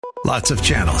Lots of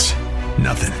channels,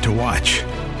 nothing to watch,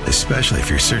 especially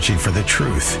if you're searching for the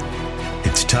truth.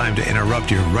 It's time to interrupt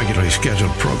your regularly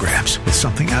scheduled programs with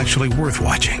something actually worth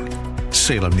watching.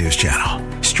 Salem News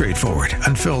Channel. Straightforward,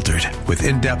 unfiltered, with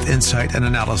in-depth insight and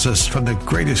analysis from the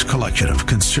greatest collection of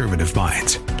conservative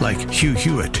minds like Hugh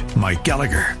Hewitt, Mike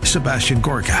Gallagher, Sebastian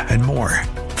Gorka, and more.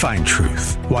 Find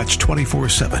truth. Watch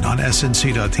 24/7 on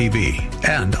snc.tv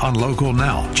and on Local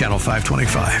Now, Channel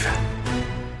 525.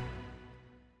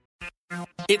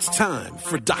 It's time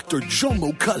for Dr.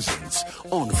 Jomo Cousins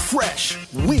on Fresh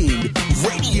Wind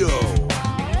Radio.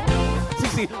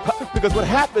 See, because what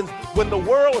happens when the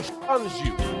world shuns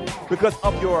you because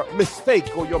of your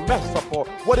mistake or your mess up or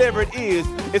whatever it is,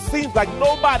 it seems like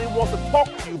nobody wants to talk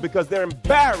to you because they're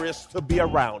embarrassed to be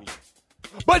around you.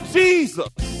 But Jesus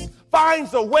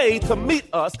finds a way to meet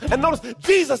us. And notice,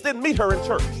 Jesus didn't meet her in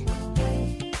church.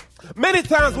 Many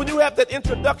times when you have that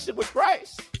introduction with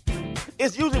Christ,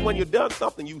 it's usually when you've done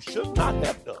something you should not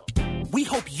have done. We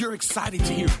hope you're excited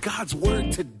to hear God's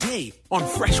word today on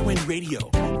Fresh Wind Radio.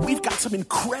 We've got some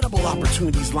incredible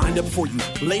opportunities lined up for you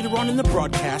later on in the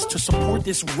broadcast to support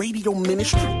this radio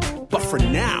ministry. But for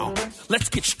now, let's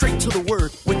get straight to the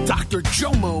word with Dr.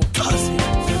 Jomo Cousins.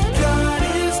 God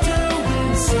is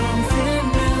doing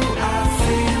something new. I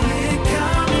feel it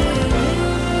coming.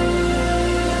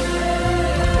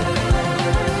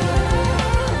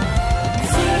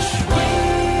 Fresh Wind.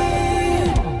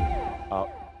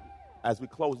 As we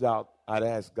close out, I'd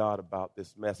ask God about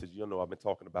this message. You know I've been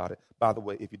talking about it. By the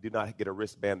way, if you did not get a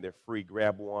wristband, they're free.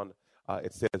 Grab one.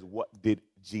 It says, "What did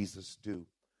Jesus do?"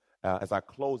 As I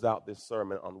close out this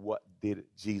sermon on what did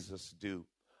Jesus do,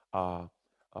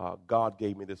 God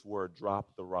gave me this word,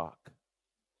 drop the rock.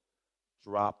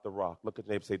 Drop the rock. Look at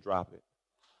your neighbor, say, drop it.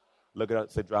 Look at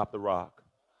it, say, drop the rock.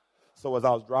 So as I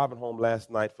was driving home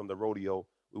last night from the rodeo,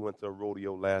 we went to a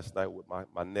rodeo last night with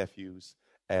my nephews.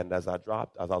 And as I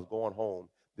was going home,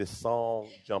 this song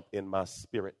jumped in my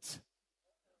spirit.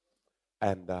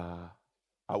 And I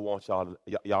want y'all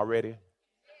ready?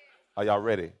 Are y'all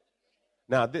ready?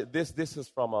 Now, this is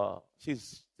from,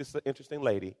 she's an interesting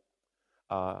lady.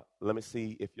 Let me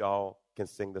see if y'all can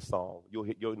sing the song.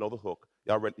 You'll know the hook.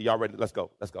 Y'all ready? Let's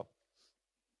go.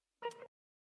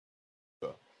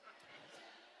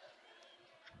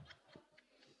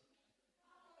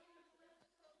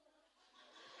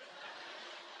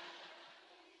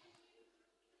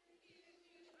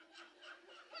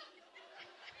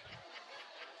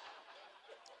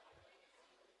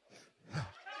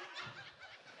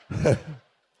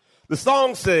 The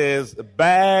song says,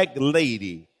 "Bag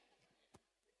lady,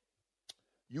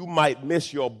 you might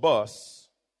miss your bus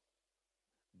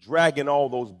dragging all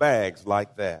those bags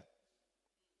like that."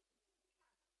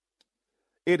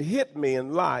 It hit me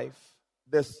in life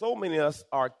that so many of us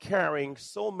are carrying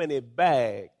so many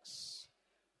bags,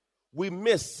 we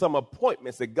miss some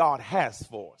appointments that God has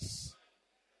for us.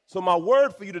 So my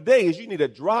word for you today is you need to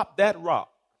drop that rock.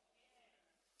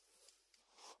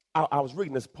 I was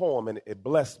reading this poem, and it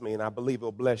blessed me, and I believe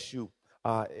it'll bless you.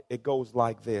 It goes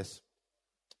like this.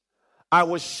 "I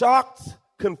was shocked,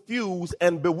 confused,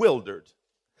 and bewildered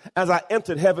as I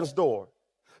entered heaven's door,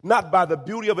 not by the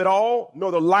beauty of it all,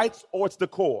 nor the lights or its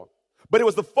decor, but it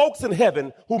was the folks in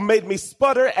heaven who made me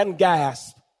sputter and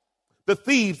gasp. The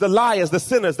thieves, the liars, the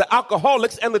sinners, the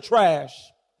alcoholics, and the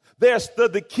trash. There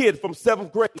stood the kid from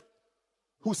 7th grade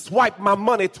who swiped my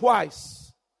money twice.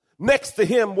 Next to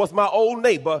him was my old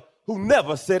neighbor who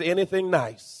never said anything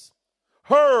nice.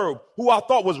 Herb, who I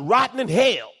thought was rotten in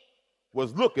hell,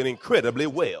 was looking incredibly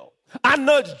well. I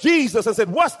nudged Jesus and said,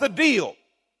 'What's the deal?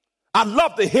 I'd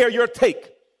love to hear your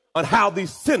take on how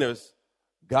these sinners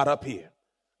got up here.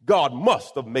 God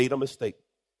must have made a mistake.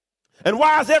 And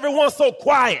why is everyone so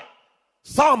quiet?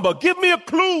 Samba, give me a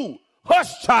clue.'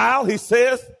 'Hush, child,' he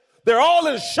says. 'They're all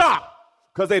in shock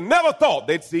because they never thought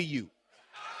they'd see you.'"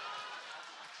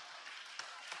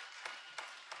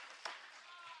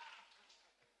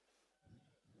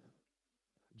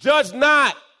 Judge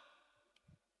not.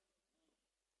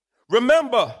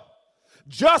 Remember,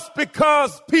 just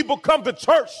because people come to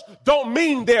church don't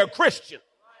mean they're Christian.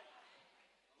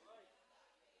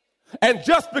 And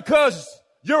just because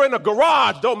you're in a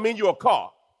garage don't mean you're a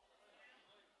car.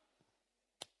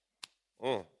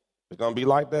 It's going to be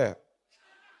like that.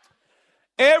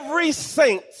 Every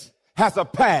saint has a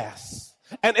past,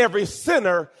 and every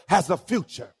sinner has a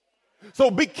future.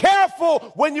 So be careful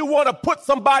when you want to put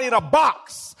somebody in a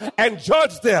box and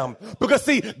judge them. Because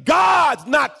see, God's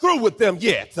not through with them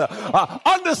yet.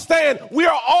 Understand, we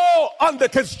are all under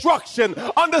construction.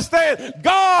 Understand,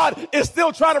 God is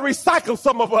still trying to recycle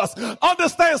some of us.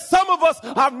 Understand, some of us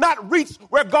have not reached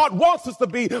where God wants us to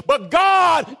be. But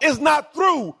God is not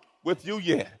through with you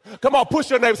yet. Come on, push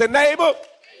your neighbor. Say, neighbor,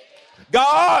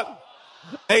 God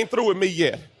ain't through with me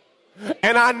yet.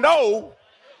 And I know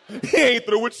he ain't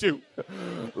through with you.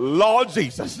 Lord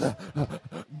Jesus,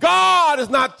 God is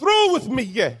not through with me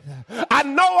yet. I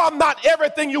know I'm not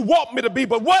everything you want me to be,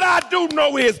 but what I do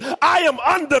know is I am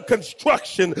under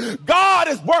construction. God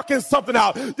is working something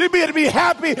out. You be to be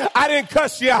happy I didn't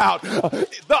cuss you out.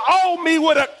 The old me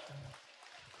would have.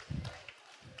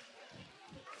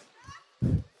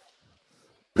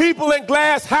 People in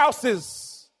glass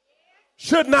houses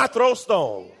should not throw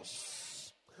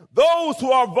stones. Those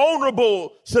who are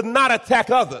vulnerable should not attack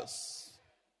others.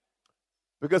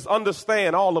 Because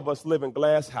understand, all of us live in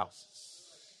glass houses.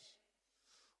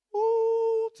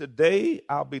 Ooh, today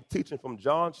I'll be teaching from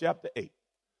John chapter 8.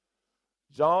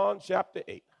 John chapter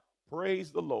 8.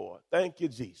 Praise the Lord. Thank you,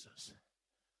 Jesus.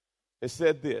 It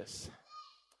said this.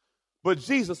 But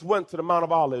Jesus went to the Mount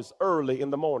of Olives early in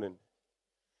the morning.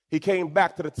 He came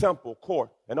back to the temple court,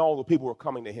 and all the people were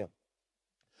coming to him.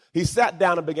 He sat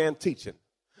down and began teaching.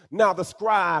 Now the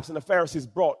scribes and the Pharisees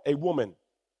brought a woman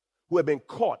who had been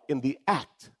caught in the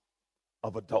act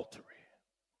of adultery.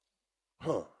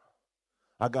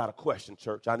 I got a question,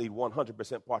 church. I need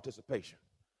 100% participation.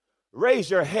 Raise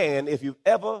your hand if you've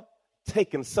ever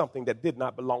taken something that did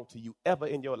not belong to you ever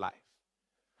in your life.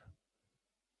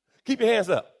 Keep your hands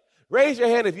up. Raise your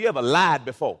hand if you ever lied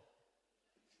before.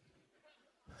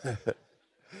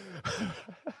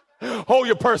 Hold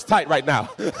your purse tight right now.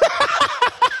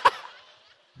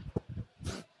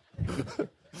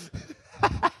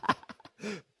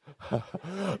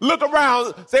 Look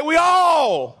around, say we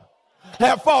all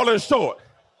have fallen short.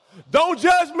 Don't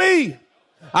judge me.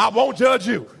 I won't judge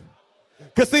you.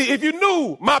 Because see, if you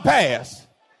knew my past,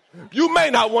 you may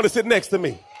not want to sit next to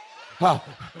me.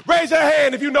 Raise your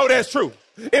hand if you know that's true.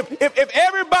 If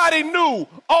everybody knew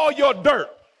all your dirt,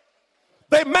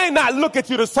 they may not look at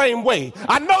you the same way.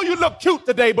 I know you look cute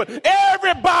today, but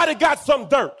everybody got some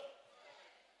dirt.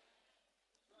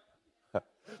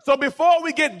 So before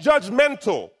we get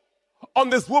judgmental on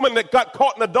this woman that got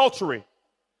caught in adultery,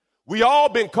 we all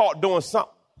been caught doing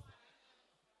something.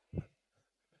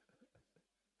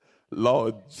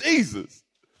 Lord Jesus.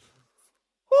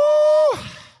 Woo.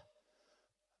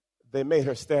 They made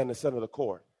her stand in the center of the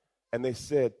court, and they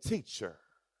said, teacher,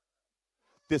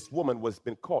 this woman was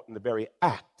been caught in the very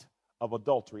act of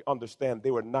adultery. Understand,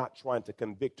 they were not trying to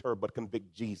convict her, but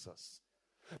convict Jesus.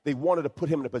 They wanted to put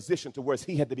him in a position to where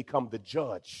he had to become the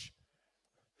judge.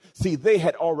 See, they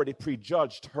had already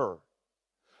prejudged her.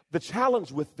 The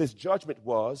challenge with this judgment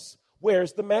was,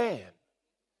 where's the man?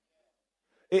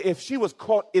 If she was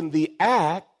caught in the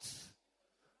act,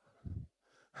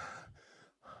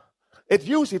 it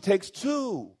usually takes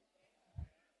two.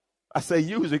 I say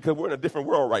usually because we're in a different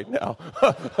world right now.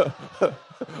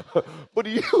 But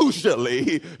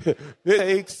usually it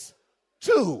takes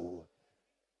two.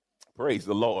 Praise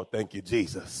the Lord. Thank you,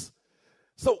 Jesus.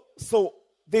 So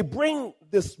they bring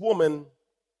this woman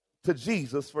to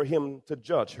Jesus for him to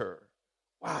judge her.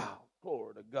 Wow,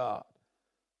 glory to God.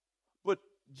 But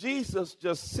Jesus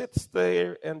just sits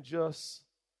there and just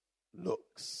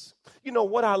looks. You know,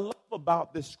 what I love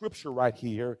about this scripture right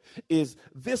here is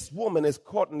this woman is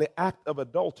caught in the act of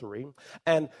adultery.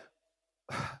 And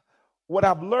what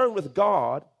I've learned with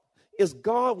God is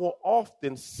God will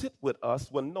often sit with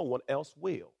us when no one else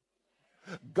will.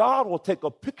 God will take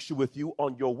a picture with you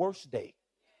on your worst day.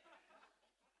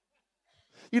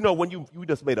 You know, when you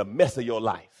just made a mess of your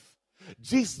life,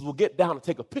 Jesus will get down and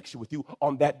take a picture with you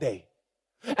on that day.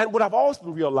 And what I've also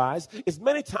realized is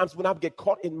many times when I get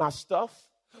caught in my stuff,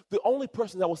 the only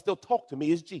person that will still talk to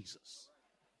me is Jesus.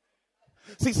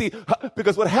 See,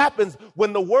 because what happens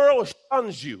when the world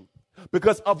shuns you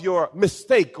because of your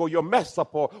mistake or your mess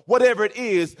up or whatever it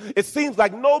is, it seems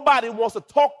like nobody wants to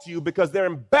talk to you because they're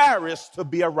embarrassed to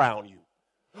be around you.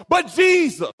 But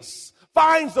Jesus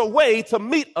finds a way to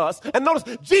meet us. And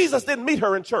notice, Jesus didn't meet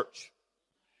her in church.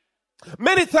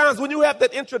 Many times when you have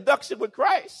that introduction with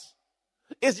Christ,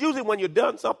 it's usually when you've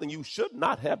done something you should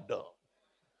not have done.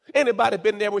 Anybody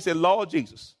been there where you say, Lord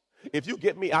Jesus, if you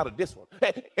get me out of this one.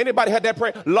 Hey, anybody had that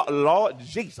prayer? Lord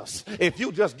Jesus, if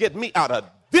you just get me out of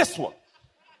this one,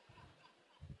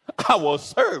 I will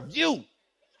serve you.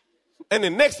 And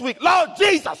then next week, Lord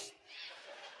Jesus,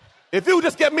 if you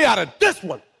just get me out of this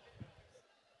one.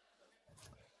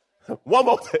 One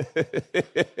more time.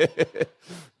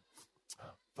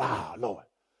 Wow, Lord.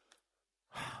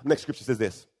 Next scripture says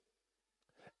this.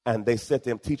 And they said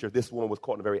to him, teacher, this woman was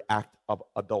caught in the very act of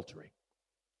adultery.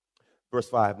 Verse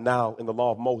 5, now in the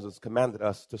law of Moses commanded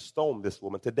us to stone this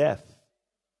woman to death.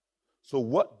 So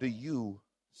what do you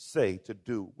say to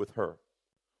do with her?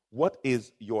 What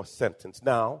is your sentence?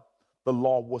 Now, the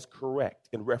law was correct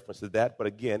in reference to that, but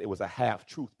again, it was a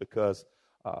half-truth because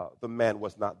the man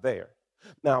was not there.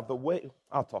 Now,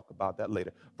 I'll talk about that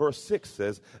later. Verse 6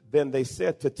 says, then they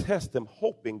said to test him,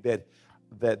 hoping that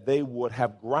they would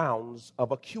have grounds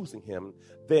of accusing him.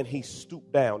 Then he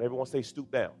stooped down. Everyone say stoop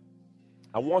down.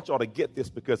 I want y'all to get this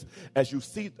because as you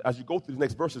go through the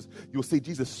next verses, you'll see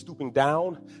Jesus stooping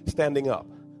down, standing up,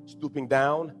 stooping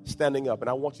down, standing up. And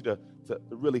I want you to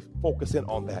really focus in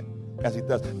on that as he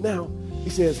does. Now, he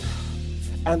says,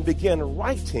 and began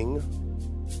writing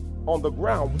on the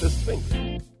ground with his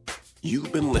finger.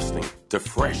 You've been listening to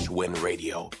Fresh Wind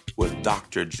Radio with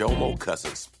Dr. Jomo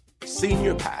Cousins,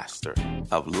 Senior Pastor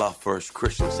of Love First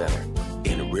Christian Center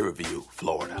in Riverview,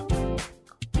 Florida.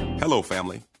 Hello,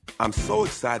 family. I'm so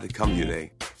excited to come here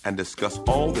today and discuss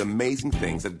all the amazing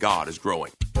things that God is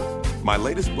growing. My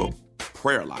latest book,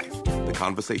 Prayer Life, The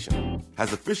Conversation,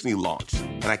 has officially launched,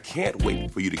 and I can't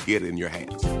wait for you to get it in your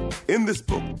hands. In this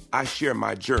book, I share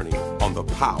my journey on the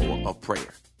power of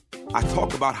prayer. I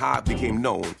talk about how I became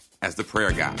known as the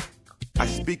prayer guy. I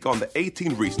speak on the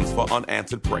 18 reasons for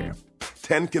unanswered prayer,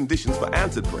 10 conditions for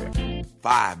answered prayer,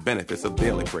 5 benefits of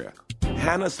daily prayer,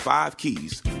 Hannah's 5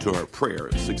 keys to her prayer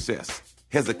success,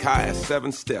 Hezekiah's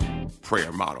 7-step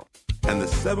prayer model, and the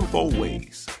 7-fold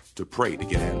ways to pray to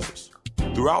get answers.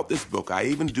 Throughout this book, I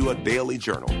even do a daily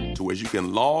journal to where you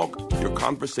can log your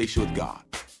conversation with God.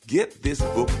 Get this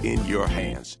book in your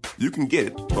hands. You can get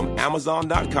it from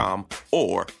Amazon.com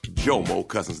or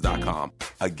JomoCousins.com.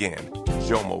 Again,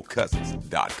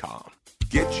 JomoCousins.com.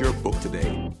 Get your book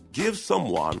today. Give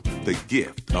someone the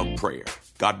gift of prayer.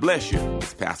 God bless you.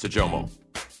 It's Pastor Jomo.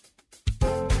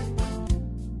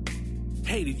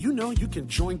 Hey, did you know you can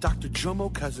join Dr.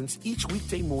 Jomo Cousins each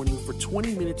weekday morning for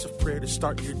 20 minutes of prayer to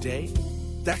start your day?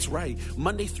 That's right.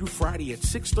 Monday through Friday at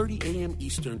 6:30 a.m.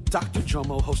 Eastern, Dr.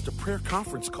 Jomo hosts a prayer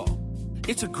conference call.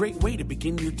 It's a great way to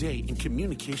begin your day in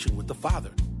communication with the Father.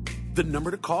 The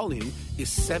number to call in is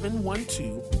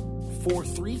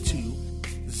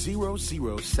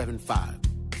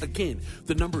 712-432-0075. Again,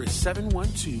 the number is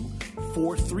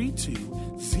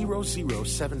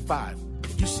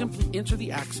 712-432-0075. You simply enter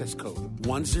the access code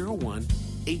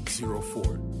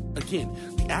 101804. Again,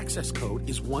 the access code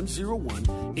is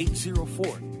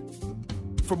 101804.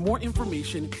 For more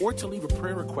information or to leave a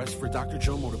prayer request for Dr.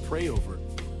 Jomo to pray over,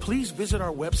 please visit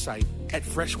our website at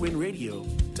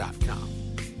freshwindradio.com.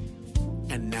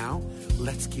 And now,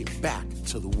 let's get back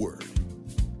to the Word.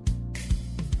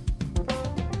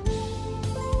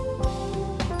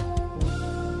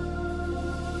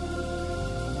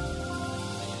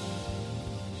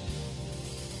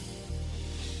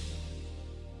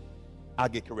 I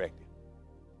get corrected.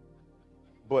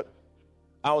 But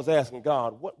I was asking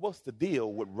God, what's the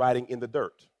deal with writing in the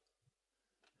dirt?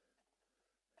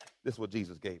 This is what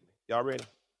Jesus gave me. Y'all ready?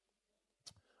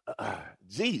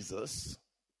 Jesus,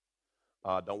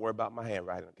 don't worry about my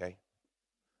handwriting, okay?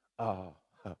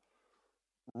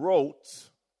 Wrote,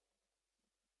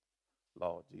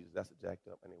 Lord Jesus, that's a jacked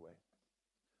up anyway.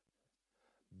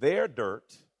 Their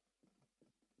dirt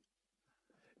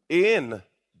in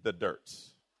the dirt.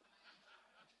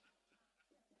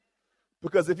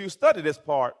 Because if you study this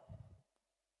part,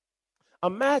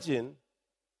 imagine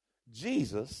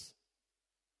Jesus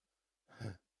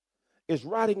is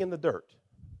writing in the dirt.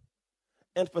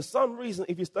 And for some reason,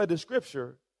 if you study the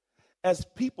scripture, as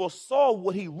people saw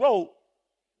what he wrote,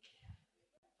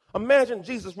 imagine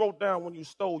Jesus wrote down when you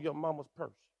stole your mama's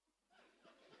purse.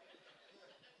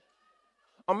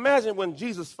 Imagine when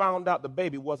Jesus found out the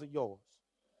baby wasn't yours,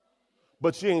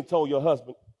 but you ain't told your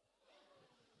husband.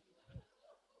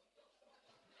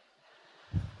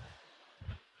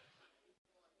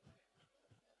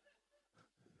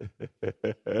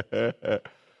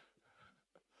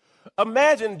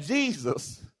 Imagine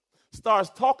Jesus starts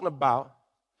talking about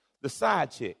the side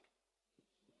chick.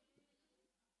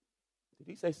 Did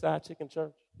he say side chick in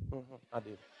church? Mm-hmm.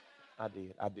 I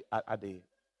did.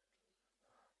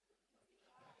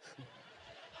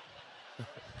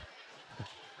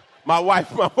 My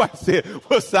wife said,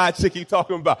 what side chick you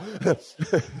talking about?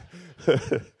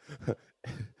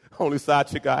 Only side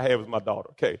chick I have is my daughter.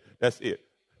 Okay, that's it.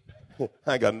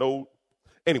 I ain't got no.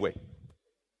 Anyway,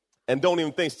 and don't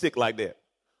even think sick like that.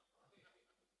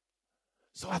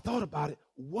 So I thought about it.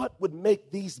 What would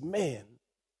make these men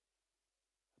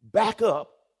back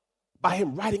up by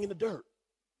him writing in the dirt.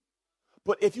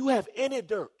 But if you have any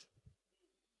dirt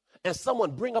and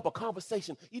someone bring up a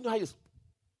conversation, you know how you just...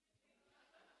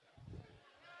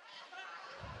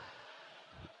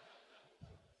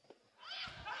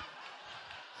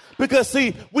 Because,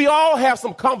 see, we all have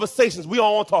some conversations we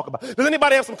all want to talk about. Does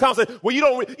anybody have some conversation where you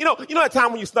don't, you know that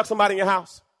time when you snuck somebody in your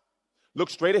house?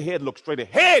 Look straight ahead,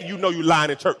 you know you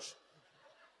lying in church.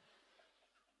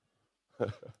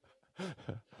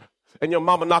 And your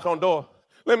mama knock on the door,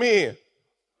 let me in.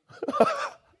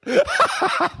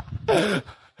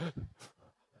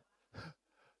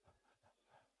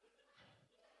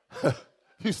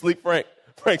 You sleep, Frank?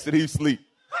 Frank said he sleep.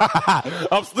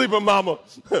 I'm sleeping, mama.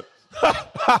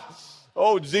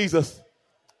 Oh, Jesus.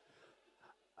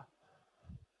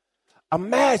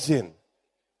 Imagine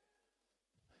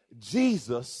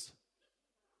Jesus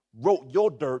wrote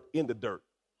your dirt in the dirt.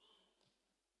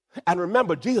 And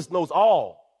remember, Jesus knows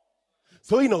all.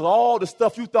 So he knows all the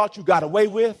stuff you thought you got away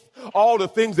with, all the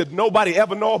things that nobody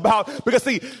ever know about. Because,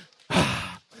 see,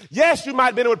 yes, you might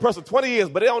have been with a person 20 years,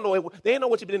 but they don't know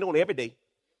what you've been doing every day.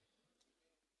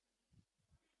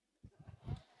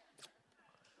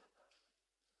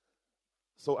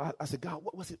 So I said, God,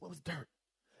 what was it? What was dirt?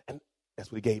 And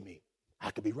that's what he gave me.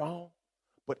 I could be wrong,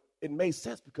 but it made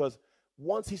sense because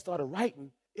once he started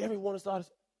writing, everyone started.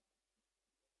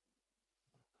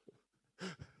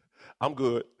 I'm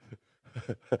good.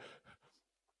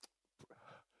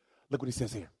 Look what he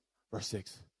says here, verse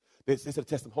 6. They said to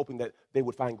test him, hoping that they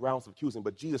would find grounds of accusing,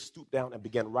 but Jesus stooped down and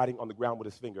began writing on the ground with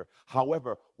his finger.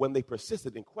 However, when they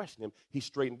persisted in questioning him, he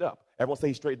straightened up. Everyone say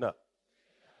he straightened up.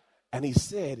 And he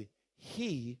said,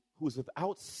 he who is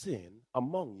without sin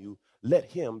among you, let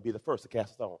him be the first to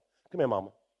cast a stone. Come here, mama.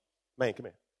 Man, come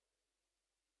here.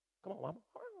 Come on, mama.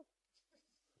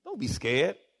 Don't be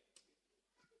scared.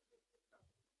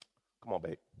 Come on,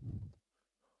 babe.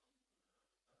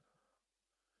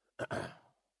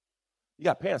 You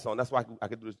got pants on. That's why I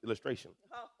could do this illustration.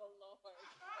 Oh,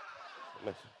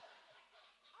 Lord.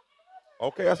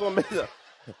 Okay, that's what I'm making up.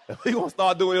 If we're going to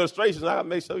start doing illustrations, I got to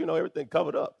make sure, everything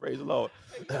covered up. Praise the Lord.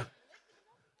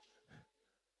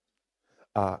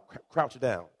 Crouch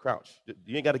down. Crouch.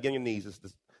 You ain't got to get on your knees.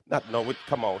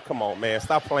 Come on, man.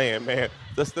 Stop playing, man.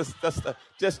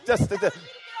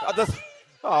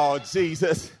 Oh,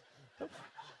 Jesus.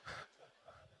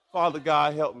 Father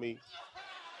God, help me.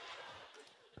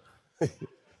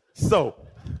 So,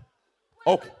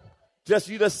 okay.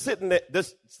 You just sitting there.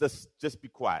 Just be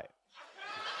quiet.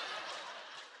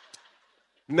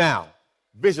 Now,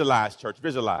 visualize, church.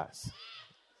 Visualize.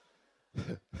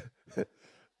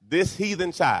 This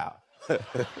heathen child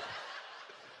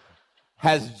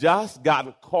has just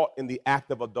gotten caught in the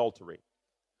act of adultery.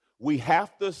 We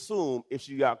have to assume if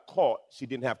she got caught, she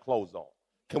didn't have clothes on.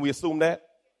 Can we assume that?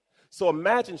 So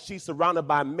imagine she's surrounded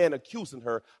by men accusing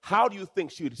her. How do you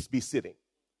think she would be sitting?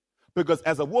 Because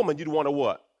as a woman, you'd want to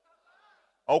what?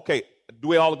 Okay, do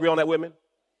we all agree on that, women?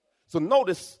 So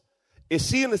notice, is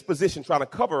she in this position trying to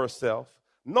cover herself?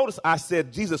 Notice I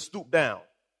said Jesus stooped down,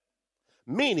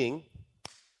 meaning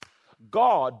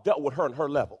God dealt with her on her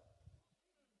level.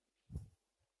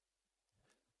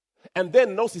 And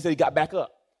then notice he said he got back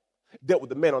up, dealt with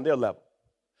the men on their level,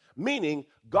 meaning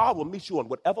God will meet you on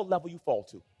whatever level you fall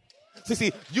to.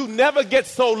 See, you never get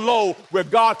so low where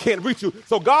God can't reach you.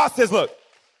 So God says, look,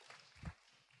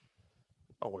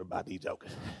 don't worry about these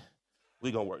jokers.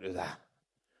 We're going to work this out.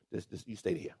 You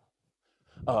stay here.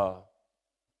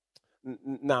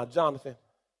 Now, Jonathan,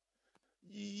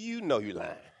 you know you're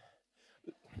lying.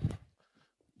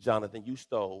 Jonathan, you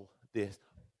stole this.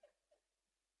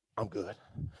 I'm good.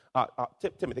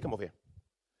 Timothy, come over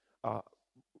here.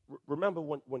 Remember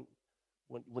when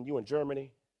you were in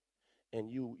Germany and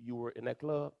you were in that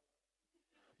club?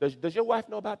 Does your wife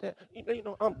know about that?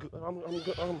 I'm good. I'm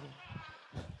good.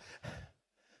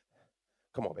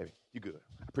 Come on, baby. You good.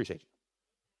 I appreciate you.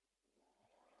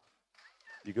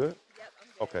 You good? Yep,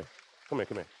 I'm good. Okay. Come here.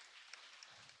 Yes.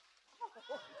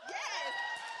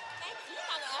 Thank you. You're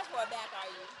not going to ask for it back, are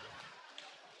you?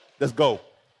 Let's go.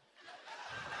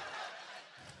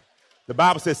 The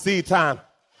Bible says seed time,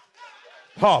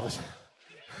 harvest.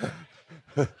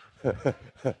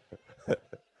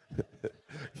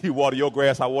 You water your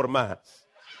grass, I water mine.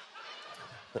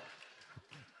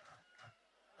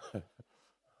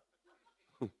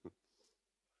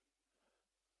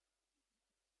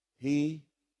 He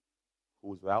who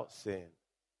was without sin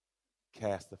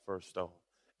cast the first stone.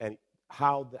 And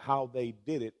how they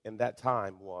did it in that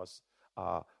time was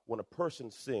when a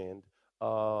person sinned.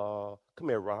 Come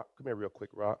here, Rock. Come here real quick,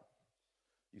 Rock.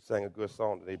 You sang a good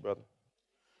song today, brother.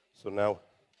 So now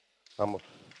I'm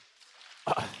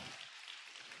a...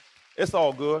 It's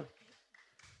all good.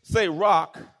 Say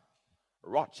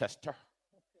Rochester.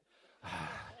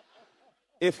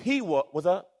 If he was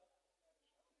up,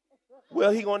 well,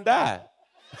 he gonna die.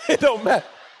 It don't matter.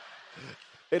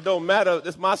 It don't matter.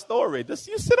 It's my story. Just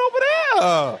you sit over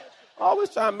there.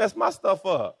 Always trying to mess my stuff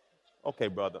up. Okay,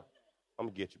 brother. I'm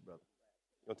gonna get you, brother.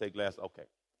 You gonna take glasses? Okay.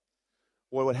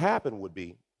 What would happen would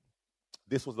be,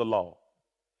 this was the law.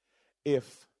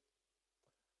 If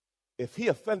he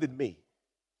offended me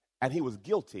and he was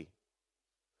guilty,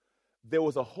 there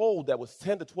was a hole that was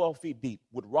 10 to 12 feet deep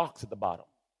with rocks at the bottom.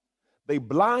 They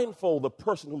blindfold the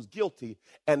person who's guilty,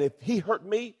 and if he hurt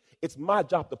me, it's my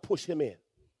job to push him in.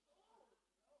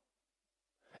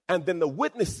 And then the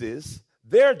witnesses,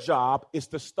 their job is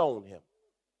to stone him.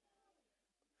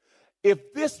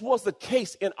 If this was the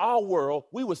case in our world,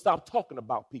 we would stop talking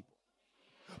about people.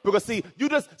 Because, it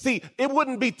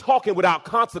wouldn't be talking without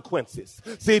consequences.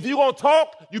 See, if you're going to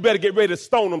talk, you better get ready to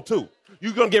stone them too.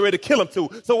 You're going to get ready to kill them too.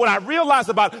 So what I realized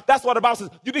about it, that's why the Bible says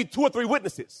you need 2 or 3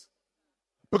 witnesses.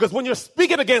 Because when you're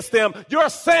speaking against them, you're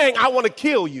saying, I want to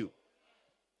kill you.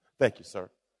 Thank you, sir.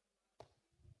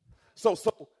 So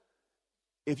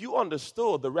if you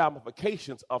understood the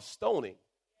ramifications of stoning,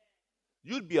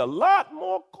 you'd be a lot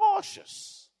more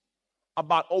cautious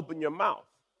about opening your mouth.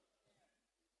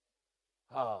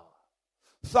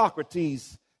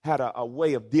 Socrates had a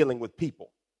way of dealing with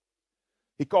people.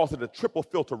 He calls it a triple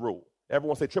filter rule.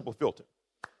 Everyone say triple filter.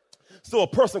 So a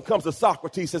person comes to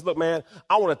Socrates and says, look, man,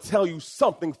 I want to tell you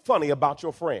something funny about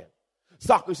your friend.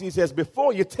 Socrates says,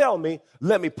 before you tell me,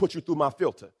 let me put you through my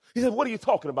filter. He said, what are you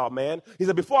talking about, man? He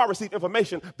said, before I receive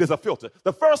information, there's a filter.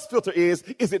 The first filter is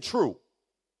it true?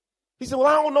 He said, well,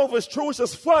 I don't know if it's true. It's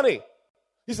just funny.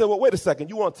 He said, well, wait a second.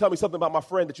 You want to tell me something about my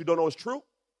friend that you don't know is true?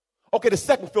 Okay, the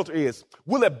second filter is,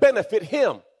 will it benefit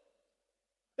him?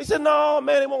 He said, no,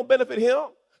 man, it won't benefit him.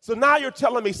 So now you're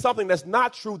telling me something that's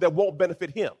not true that won't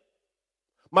benefit him.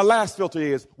 My last filter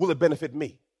is, will it benefit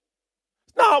me?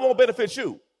 No, it won't benefit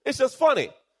you. It's just funny.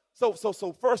 So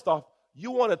first off,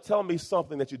 you want to tell me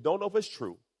something that you don't know if it's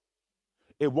true.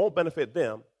 It won't benefit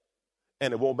them,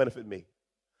 and it won't benefit me.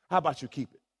 How about you keep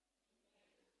it?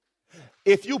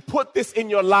 If you put this in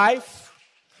your life,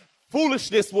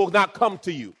 foolishness will not come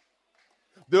to you.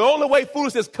 The only way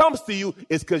foolishness comes to you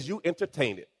is because you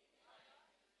entertain it.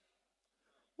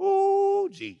 Ooh,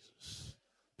 Jesus.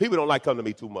 People don't like coming to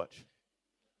me too much.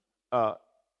 That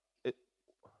ain't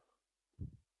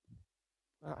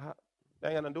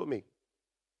got nothing to do with me.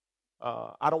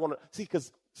 I don't want to, see,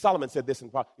 because Solomon said this in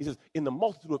part. He says, in the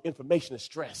multitude of information is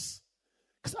stress.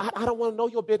 Because I don't want to know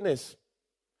your business.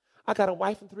 I got a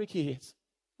wife and 3 kids.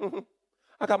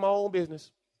 I got my own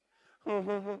business.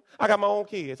 I got my own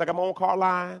kids. I got my own car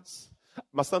lines.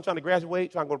 My son trying to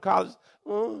graduate, trying to go to college.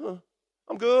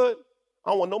 I'm good. I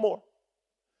don't want no more.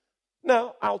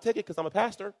 Now, I'll take it because I'm a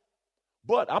pastor,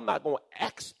 but I'm not going to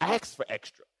ask for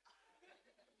extra.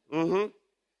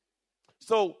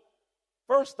 So,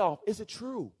 first off, is it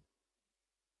true?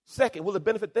 Second, will it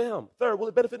benefit them? Third, will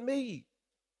it benefit me?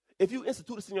 If you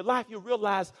institute this in your life, you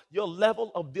realize your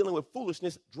level of dealing with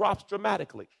foolishness drops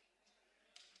dramatically.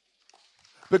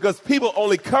 Because people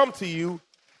only come to you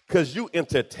because you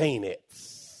entertain it.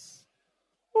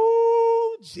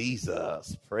 Ooh,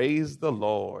 Jesus. Praise the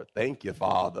Lord. Thank you,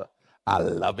 Father. I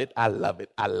love it. I love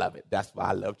it. I love it. That's why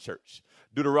I love church.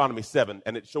 Deuteronomy 7,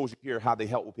 and it shows you here how they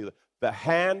help with people. The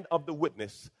hand of the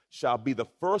witness shall be the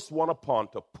first one upon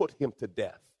to put him to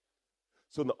death.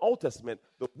 So in the Old Testament,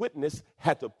 the witness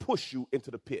had to push you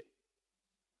into the pit.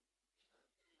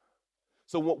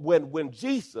 So when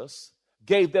Jesus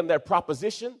gave them their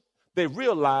proposition, they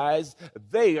realized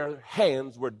their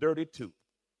hands were dirty too.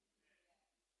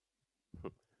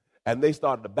 And they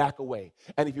started to back away.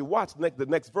 And if you watch the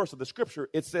next verse of the scripture,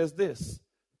 it says this.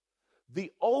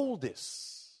 The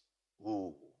oldest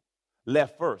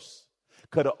left first.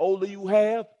 Because the older you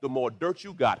have, the more dirt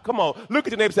you got. Come on, look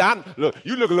at your neighbor and say, look,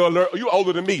 you look a little, you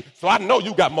older than me, so I know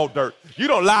you got more dirt. You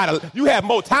don't lie. You have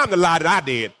more time to lie than I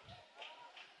did.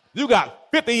 You got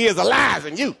 50 years of lies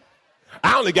than you.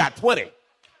 I only got 20.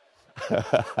 Praise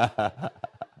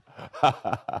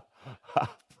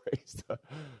the.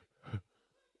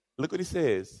 Look what he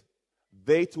says.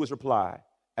 They to his reply,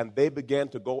 and they began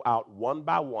to go out one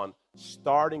by one,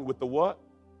 starting with the what?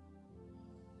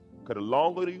 Because the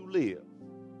longer you live,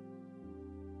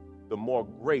 the more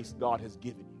grace God has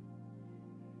given you.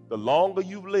 The longer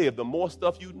you live, the more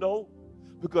stuff you know.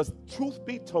 Because truth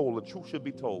be told, the truth should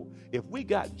be told. If we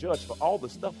got judged for all the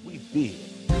stuff we did.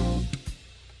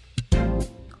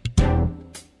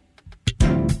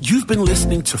 You've been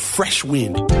listening to Fresh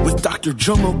Wind with Dr.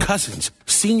 Jomo Cousins,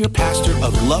 Senior Pastor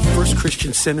of Love First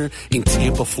Christian Center in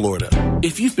Tampa, Florida.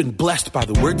 If you've been blessed by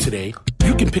the word today,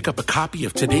 you can pick up a copy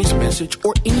of today's message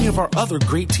or any of our other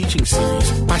great teaching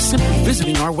series by simply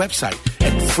visiting our website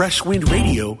at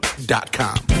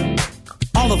freshwindradio.com.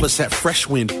 All of us at Fresh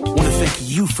Wind want to thank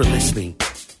you for listening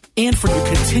and for your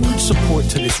continued support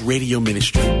to this radio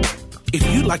ministry. If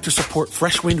you'd like to support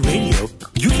Fresh Wind Radio,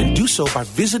 you can do so by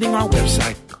visiting our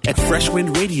website at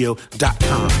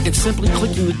freshwindradio.com and simply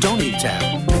clicking the Donate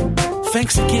tab.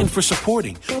 Thanks again for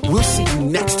supporting. We'll see you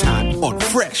next time on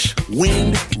Fresh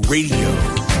Wind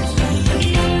Radio.